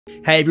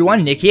Hey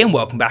everyone, Nick here and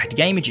welcome back to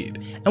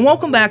GamerTube, and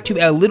welcome back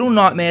to our Little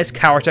Nightmares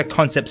character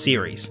concept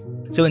series.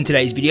 So in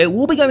today's video,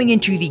 we'll be going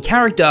into the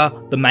character,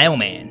 the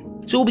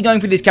Mailman. So we'll be going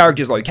through this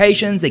character's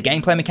locations, their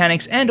gameplay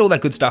mechanics, and all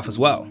that good stuff as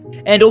well.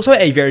 And also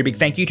a very big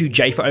thank you to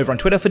Jayfer over on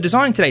Twitter for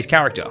designing today's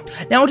character.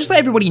 Now I'll just let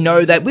everybody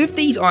know that with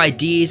these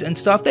ideas and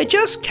stuff, they're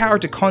just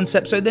character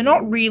concepts, so they're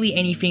not really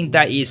anything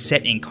that is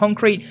set in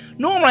concrete,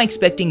 nor am I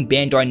expecting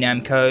Bandai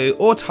Namco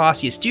or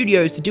Tarsier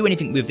Studios to do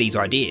anything with these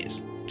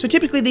ideas. So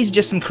typically these are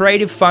just some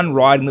creative fun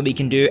writing that we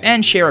can do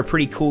and share a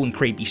pretty cool and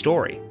creepy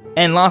story.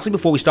 And lastly,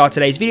 before we start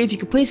today's video, if you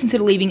could please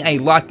consider leaving a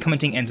like,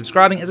 commenting and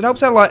subscribing, as it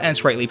helps out a lot and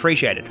it's greatly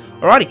appreciated.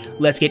 Alrighty,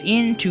 let's get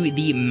into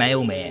the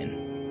Mailman.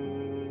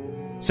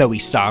 So we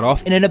start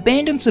off in an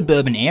abandoned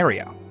suburban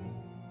area.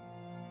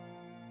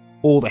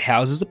 All the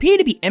houses appear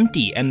to be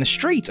empty and the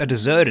streets are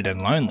deserted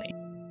and lonely.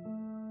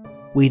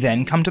 We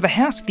then come to the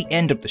house at the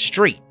end of the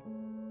street.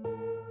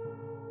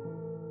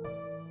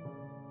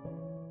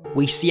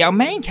 We see our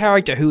main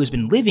character who has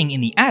been living in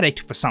the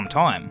attic for some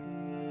time.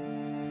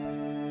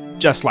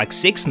 Just like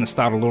Six in the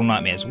start of Little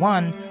Nightmares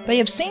 1, they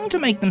have seemed to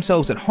make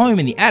themselves at home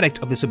in the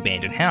attic of this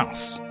abandoned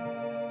house.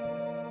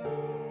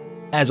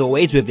 As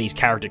always with these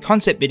character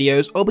concept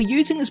videos, I'll be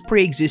using this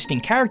pre-existing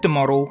character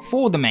model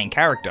for the main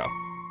character.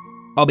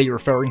 I'll be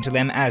referring to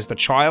them as the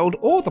child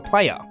or the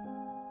player.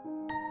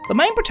 The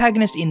main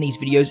protagonist in these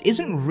videos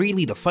isn't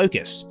really the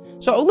focus,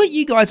 so I'll let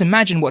you guys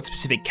imagine what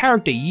specific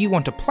character you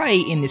want to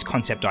play in this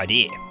concept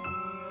idea.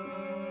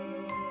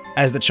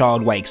 As the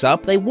child wakes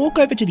up, they walk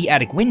over to the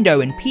attic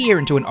window and peer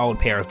into an old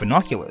pair of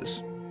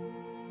binoculars.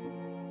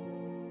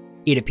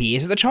 It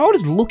appears that the child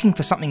is looking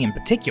for something in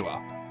particular.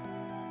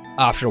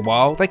 After a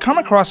while, they come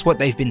across what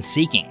they've been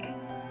seeking.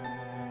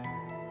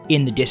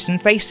 In the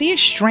distance, they see a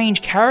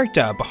strange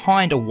character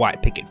behind a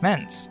white picket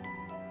fence.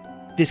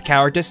 This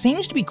character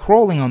seems to be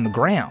crawling on the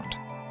ground.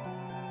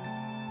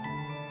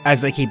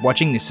 As they keep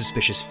watching this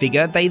suspicious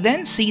figure, they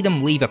then see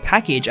them leave a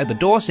package at the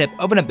doorstep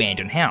of an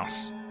abandoned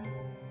house.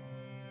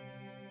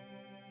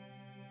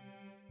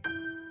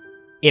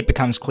 It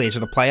becomes clear to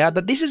the player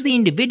that this is the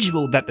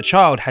individual that the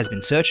child has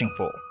been searching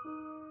for.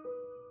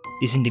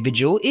 This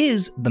individual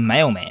is the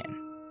Mailman,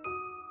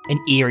 an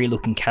eerie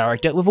looking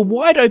character with a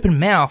wide open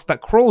mouth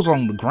that crawls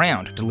along the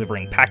ground,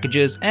 delivering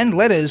packages and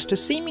letters to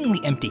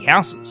seemingly empty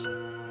houses.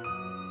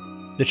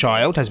 The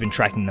child has been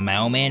tracking the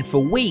Mailman for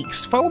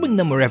weeks, following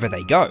them wherever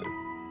they go.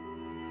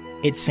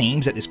 It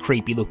seems that this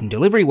creepy looking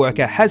delivery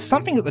worker has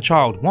something that the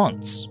child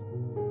wants.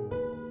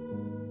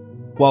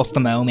 Whilst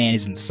the Mailman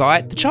is in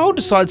sight, the child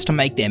decides to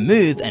make their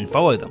move and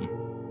follow them.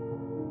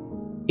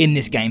 In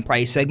this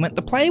gameplay segment,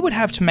 the player would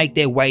have to make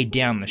their way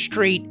down the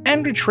street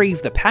and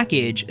retrieve the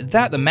package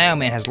that the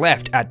Mailman has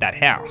left at that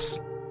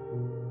house.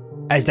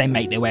 As they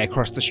make their way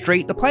across the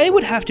street, the player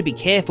would have to be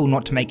careful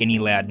not to make any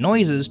loud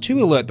noises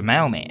to alert the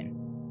Mailman.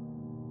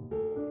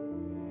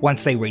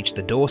 Once they reach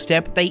the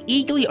doorstep, they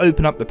eagerly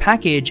open up the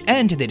package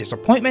and to their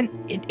disappointment,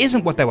 it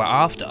isn't what they were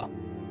after.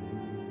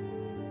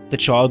 The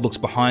child looks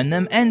behind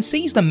them and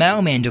sees the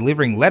Mailman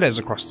delivering letters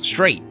across the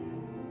street.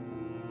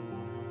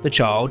 The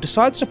child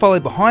decides to follow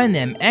behind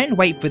them and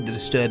wait for the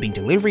disturbing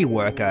delivery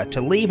worker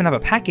to leave another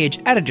package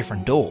at a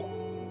different door.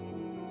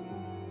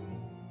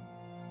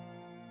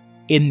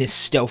 In this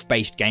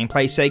stealth-based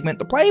gameplay segment,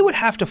 the player would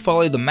have to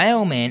follow the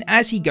Mailman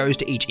as he goes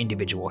to each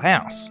individual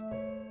house.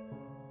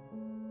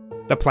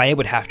 The player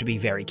would have to be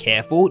very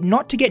careful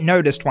not to get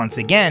noticed once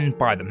again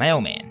by the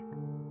Mailman.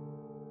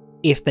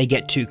 If they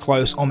get too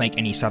close or make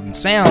any sudden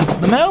sounds,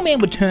 the Mailman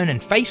would turn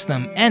and face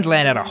them and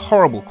let out a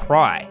horrible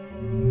cry.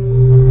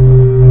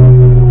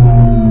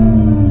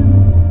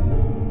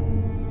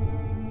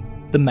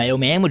 The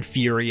Mailman would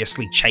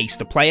furiously chase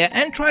the player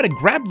and try to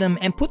grab them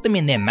and put them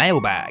in their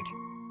mailbag.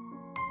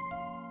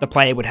 The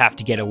player would have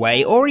to get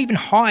away or even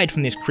hide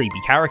from this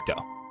creepy character.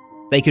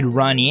 They could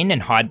run in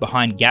and hide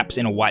behind gaps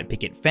in a white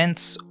picket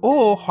fence,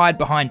 or hide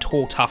behind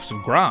tall tufts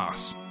of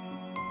grass.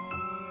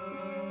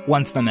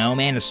 Once the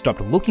Mailman has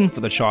stopped looking for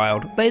the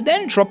child, they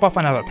then drop off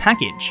another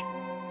package.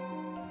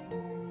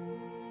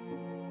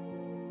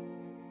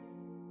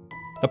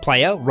 The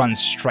player runs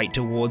straight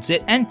towards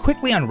it and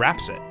quickly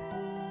unwraps it.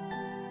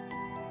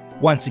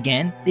 Once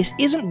again, this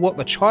isn't what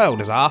the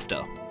child is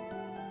after.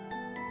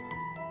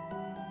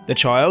 The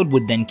child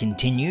would then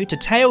continue to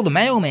tail the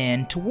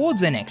Mailman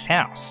towards their next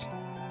house.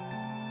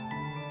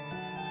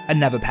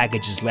 Another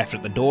package is left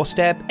at the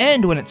doorstep,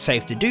 and when it's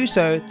safe to do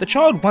so, the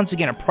child once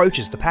again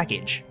approaches the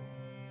package.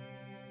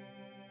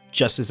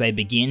 Just as they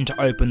begin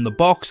to open the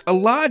box, a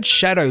large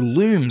shadow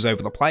looms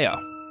over the player.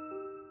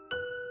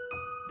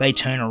 They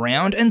turn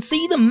around and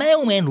see the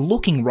Mailman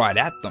looking right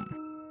at them.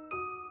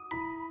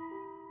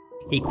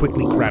 He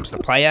quickly grabs the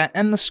player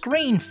and the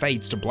screen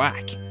fades to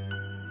black.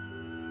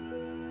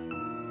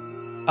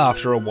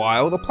 After a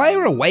while, the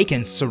player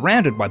awakens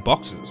surrounded by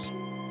boxes.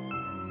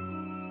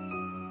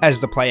 As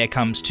the player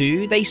comes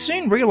to, they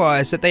soon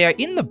realise that they are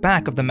in the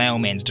back of the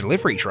Mailman's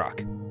delivery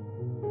truck.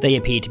 They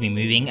appear to be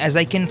moving as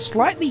they can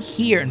slightly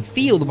hear and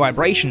feel the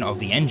vibration of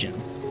the engine.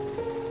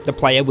 The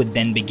player would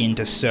then begin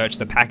to search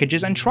the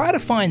packages and try to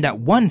find that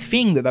one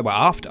thing that they were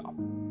after.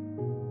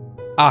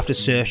 After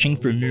searching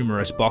through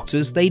numerous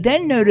boxes, they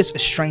then notice a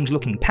strange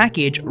looking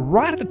package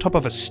right at the top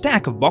of a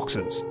stack of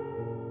boxes.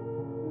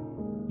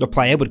 The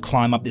player would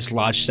climb up this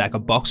large stack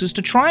of boxes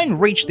to try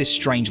and reach this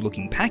strange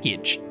looking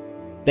package.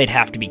 They'd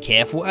have to be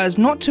careful as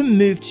not to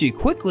move too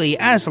quickly,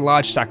 as the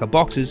large stack of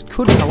boxes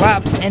could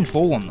collapse and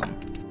fall on them.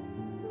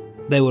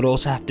 They would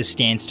also have to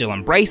stand still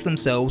and brace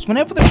themselves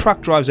whenever the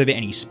truck drives over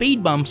any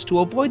speed bumps to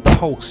avoid the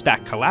whole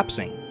stack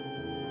collapsing.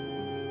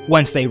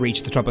 Once they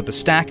reach the top of the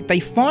stack, they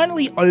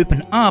finally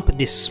open up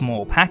this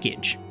small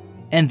package.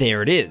 And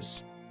there it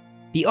is.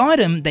 The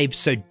item they've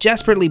so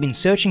desperately been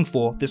searching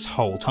for this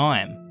whole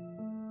time.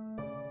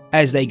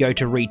 As they go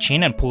to reach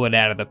in and pull it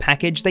out of the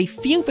package, they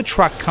feel the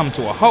truck come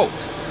to a halt.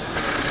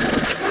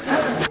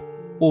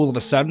 All of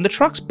a sudden, the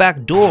truck's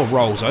back door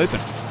rolls open.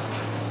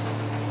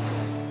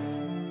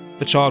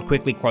 The child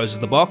quickly closes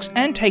the box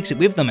and takes it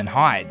with them and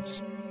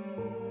hides.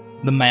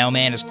 The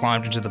mailman has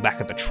climbed into the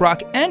back of the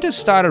truck and has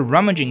started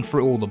rummaging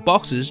through all the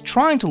boxes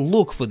trying to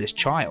look for this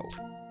child.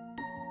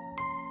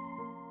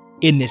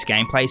 In this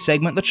gameplay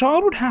segment, the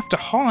child would have to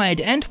hide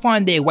and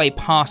find their way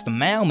past the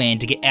mailman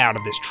to get out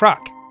of this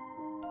truck.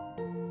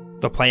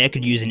 The player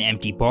could use an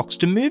empty box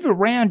to move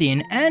around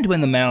in, and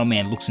when the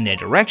mailman looks in their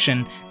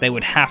direction, they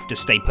would have to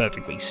stay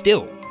perfectly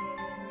still.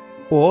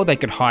 Or they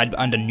could hide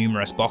under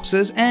numerous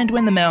boxes, and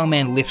when the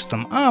mailman lifts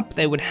them up,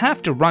 they would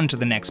have to run to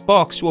the next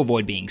box to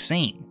avoid being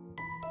seen.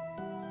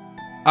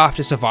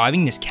 After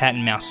surviving this cat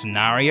and mouse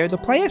scenario, the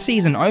player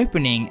sees an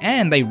opening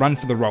and they run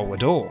for the roller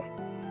door.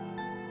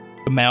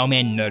 The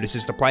mailman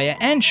notices the player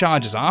and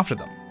charges after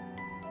them.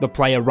 The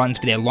player runs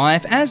for their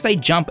life as they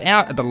jump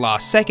out at the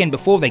last second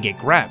before they get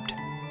grabbed.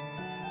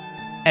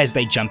 As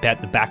they jump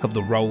out the back of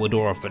the roller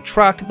door of the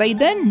truck, they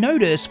then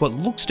notice what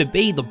looks to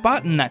be the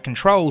button that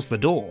controls the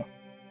door.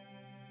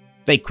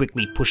 They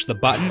quickly push the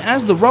button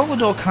as the roller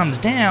door comes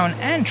down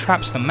and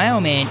traps the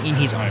mailman in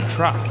his own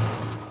truck.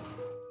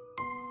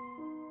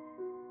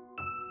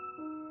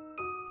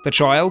 The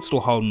child,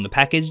 still holding the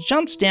package,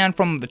 jumps down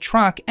from the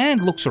truck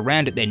and looks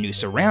around at their new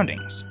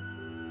surroundings.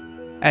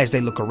 As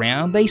they look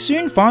around, they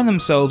soon find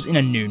themselves in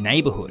a new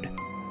neighbourhood,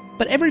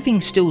 but everything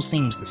still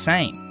seems the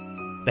same.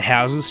 The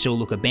houses still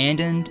look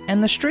abandoned,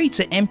 and the streets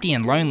are empty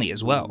and lonely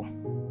as well.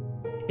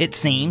 It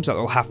seems that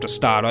they'll have to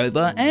start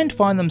over and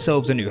find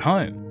themselves a new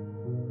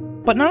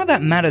home. But none of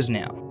that matters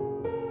now.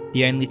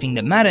 The only thing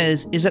that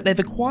matters is that they've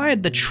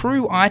acquired the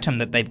true item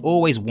that they've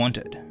always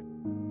wanted.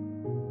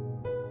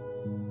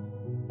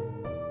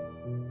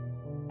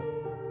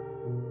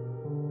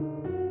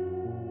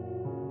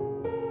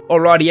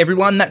 Alrighty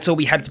everyone, that's all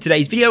we had for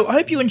today's video. I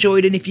hope you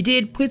enjoyed, and if you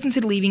did, please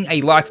consider leaving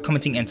a like,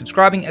 commenting and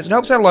subscribing, as it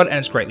helps out a lot and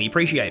it's greatly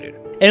appreciated.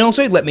 And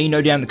also let me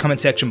know down in the comment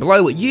section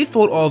below what you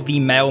thought of the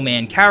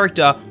mailman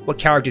character, what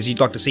characters you'd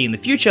like to see in the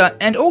future,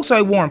 and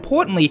also more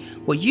importantly,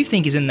 what you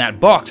think is in that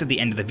box at the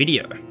end of the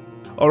video.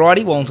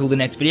 Alrighty, well until the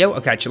next video,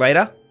 I'll catch you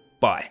later,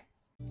 bye.